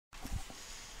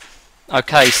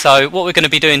Okay, so what we're going to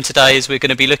be doing today is we're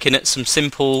going to be looking at some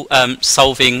simple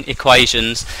solving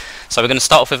equations. So we're going to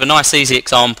start off with a nice easy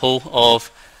example of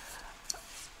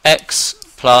x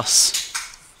plus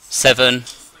 7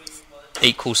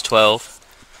 equals 12.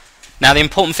 Now the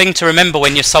important thing to remember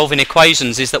when you're solving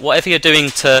equations is that whatever you're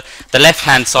doing to the left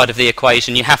hand side of the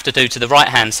equation you have to do to the right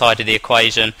hand side of the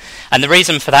equation, and the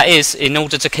reason for that is in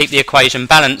order to keep the equation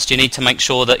balanced you need to make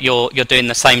sure that you're doing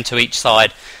the same to each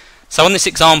side. So on this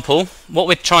example, what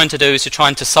we're trying to do is we're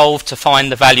trying to solve to find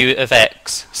the value of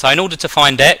x. So in order to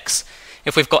find x,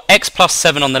 if we've got x plus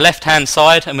 7 on the left hand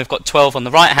side and we've got 12 on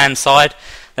the right hand side,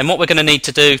 then what we're going to need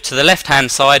to do to the left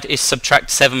hand side is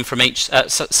subtract 7 from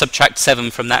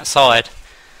that side.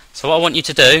 So what I want you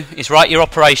to do is write your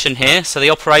operation here. So the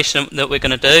operation that we're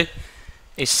going to do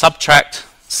is subtract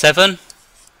 7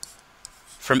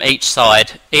 from each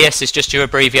side. ES is just your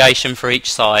abbreviation for each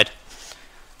side.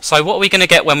 So what are we going to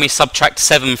get when we subtract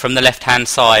 7 from the left hand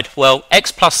side? Well,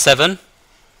 x plus 7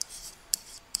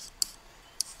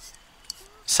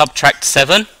 subtract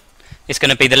 7 is going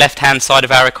to be the left hand side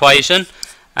of our equation,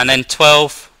 and then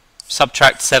 12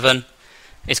 subtract 7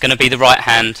 is going to be the right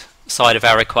hand side of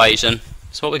our equation.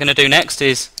 So what we're going to do next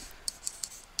is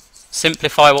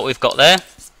simplify what we've got there,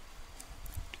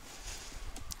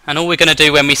 and all we're going to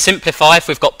do when we simplify, if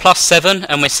we've got plus 7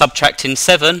 and we're subtracting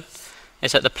 7,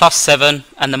 is that the plus 7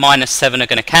 and the minus 7 are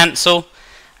going to cancel,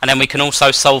 and then we can also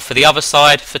solve for the other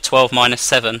side for 12 minus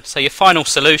 7. So your final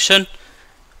solution,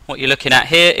 what you're looking at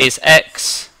here, is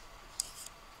x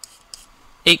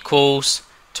equals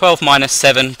 12 minus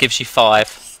 7 gives you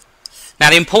 5. Now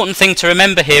the important thing to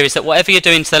remember here is that whatever you're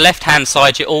doing to the left hand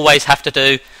side you always have to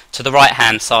do to the right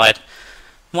hand side.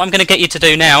 What I'm going to get you to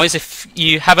do now is, if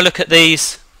you have a look at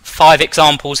these 5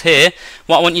 examples here,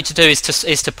 what I want you to do is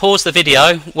to pause the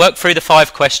video, work through the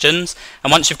 5 questions,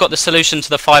 and once you've got the solution to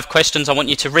the 5 questions I want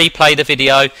you to replay the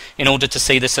video in order to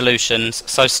see the solutions.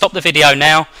 So stop the video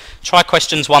now, try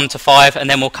questions 1 to 5, and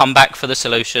then we'll come back for the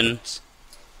solutions.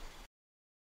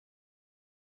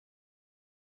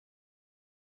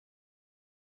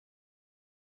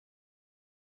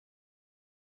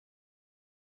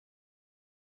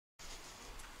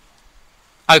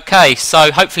 Okay,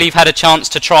 so hopefully you've had a chance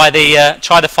to try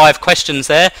the 5 questions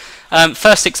there.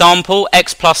 First example,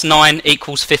 x plus 9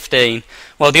 equals 15.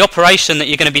 Well, the operation that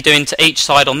you're going to be doing to each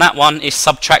side on that one is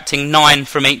subtracting 9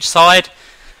 from each side,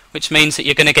 which means that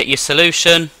you're going to get your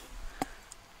solution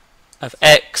of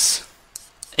x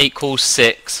equals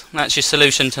 6. That's your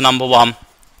solution to number 1.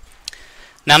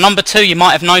 Now number 2, you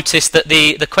might have noticed that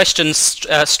the question's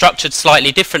structured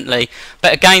slightly differently,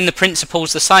 but again the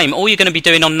principle's the same. All you're going to be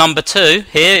doing on number 2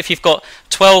 here, if you've got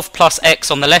 12 plus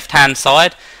x on the left hand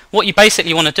side, what you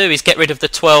basically want to do is get rid of the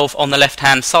 12 on the left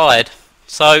hand side.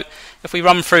 So if we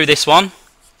run through this one,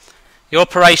 your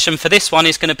operation for this one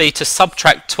is going to be to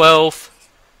subtract 12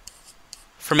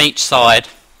 from each side.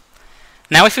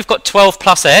 Now if we've got 12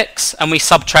 plus x and we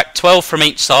subtract 12 from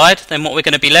each side, then what we're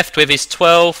going to be left with is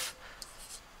 12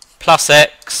 plus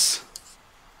x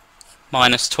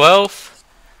minus 12,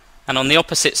 and on the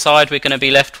opposite side we're going to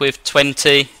be left with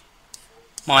 20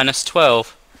 minus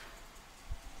 12.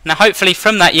 Now hopefully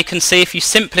from that you can see if you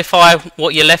simplify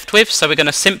what you're left with, so we're going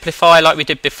to simplify like we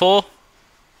did before,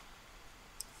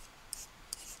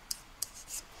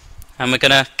 and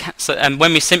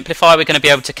when we simplify we're going to be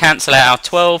able to cancel out our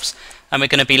 12s, and we're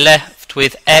going to be left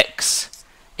with x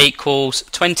equals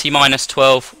 20 minus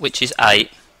 12, which is 8.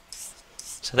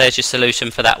 So there's your solution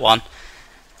for that one.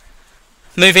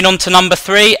 Moving on to number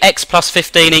 3, x plus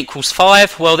 15 equals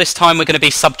 5. Well, this time we're going to be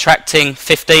subtracting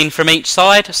 15 from each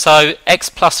side. So x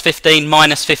plus 15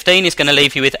 minus 15 is going to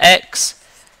leave you with x.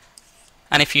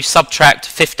 And if you subtract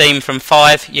 15 from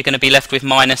 5, you're going to be left with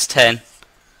minus 10.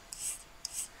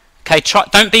 Okay,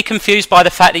 don't be confused by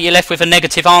the fact that you're left with a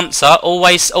negative answer.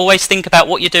 Always think about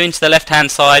what you're doing to the left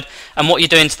hand side and what you're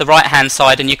doing to the right hand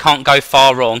side, and you can't go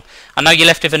far wrong. I know you're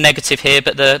left with a negative here,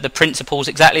 but the principle's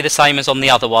exactly the same as on the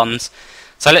other ones.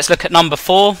 So let's look at number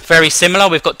 4, very similar.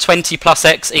 We've got 20 plus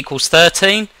x equals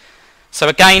 13. So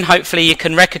again, hopefully you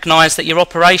can recognise that your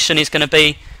operation is going to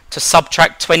be to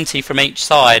subtract 20 from each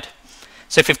side.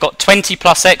 So if we've got 20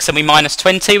 plus x and we minus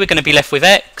 20, we're going to be left with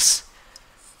x.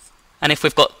 And if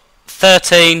we've got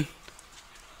 13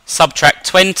 subtract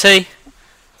 20,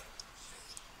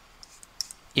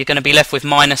 you're going to be left with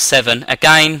minus 7.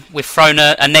 Again, we've thrown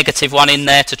a negative one in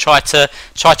there to try to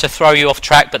throw you off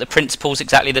track, but the principle's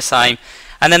exactly the same.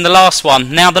 And then the last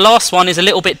one. Now the last one is a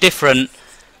little bit different.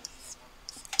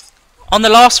 On the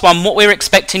last one, what we're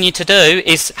expecting you to do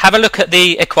is have a look at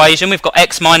the equation. We've got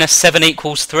x minus 7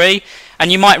 equals 3,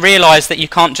 and you might realise that you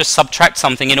can't just subtract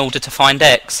something in order to find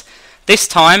x. This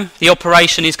time the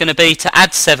operation is going to be to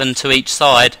add 7 to each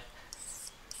side.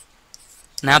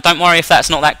 Now don't worry if that's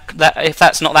not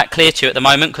that clear to you at the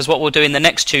moment, because what we'll do in the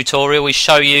next tutorial is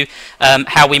show you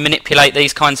how we manipulate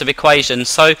these kinds of equations.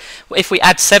 So if we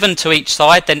add 7 to each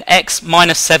side, then x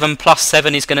minus 7 plus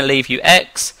 7 is going to leave you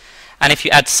x, and if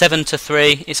you add 7 to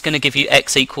 3, it's going to give you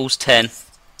x equals 10.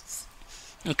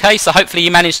 Okay, so hopefully you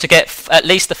managed to get at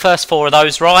least the first 4 of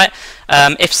those right.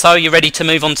 If so, you're ready to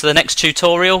move on to the next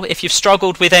tutorial. If you've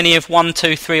struggled with any of 1,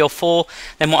 2, 3 or 4,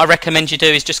 then what I recommend you do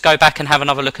is just go back and have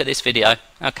another look at this video.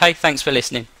 Okay, thanks for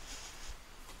listening.